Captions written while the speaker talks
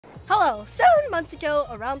Hello, 7 months ago,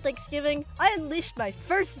 around Thanksgiving, I unleashed my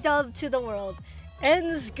first dub to the world.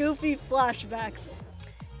 Ends Goofy Flashbacks.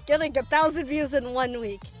 Getting 1,000 views in 1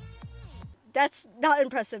 week. That's not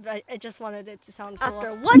impressive, I just wanted it to sound cool.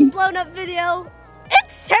 After one blown up video,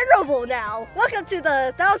 it's terrible now! Welcome to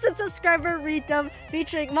the 1,000 subscriber REDUB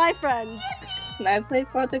featuring my friends. Can I play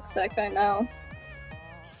Project Sec right now?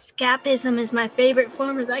 Scapism is my favorite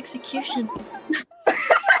form of execution.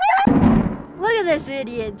 Look at this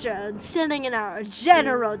idiot drone sitting in our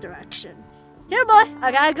general direction. Here boy,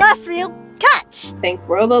 I got a glass for you. Catch! Think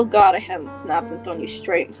Robo got him snapped and thrown you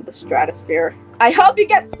straight into the stratosphere. I hope you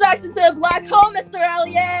get sucked into a black hole, Mr.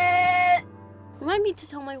 Elliot! Remind me to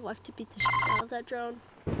tell my wife to beat the shit out of that drone.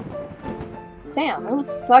 Damn, it would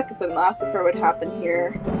suck if a massacre would happen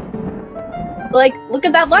here. Like, look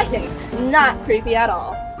at that lightning! Not creepy at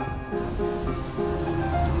all.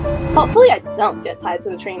 Hopefully I don't get tied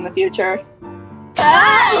to a train in the future.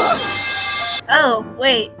 Oh,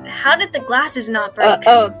 wait. How did the glasses not break?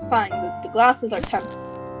 Oh, it's fine. The glasses are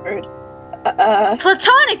tempered.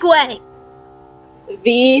 Platonic way!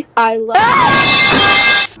 V, I love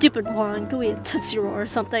Stupid moron, go eat a Tootsie Roll or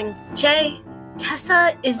something. Jay,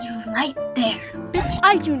 Tessa is right there.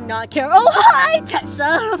 I do not care. Oh, hi,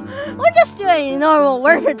 Tessa! We're just doing normal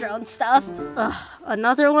worker drone stuff. Ugh,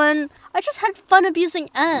 another one? I just had fun abusing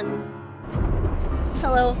N.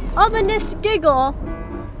 Hello, ominous giggle.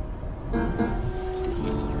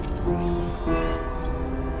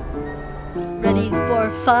 Ready for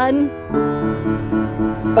fun?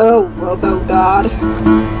 Oh, Robo God.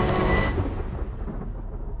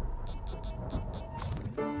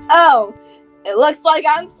 Oh, it looks like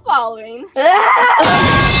I'm falling.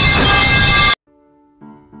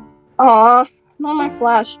 Aw, not my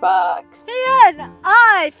flashback. Hey Ed,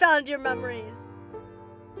 I found your memories.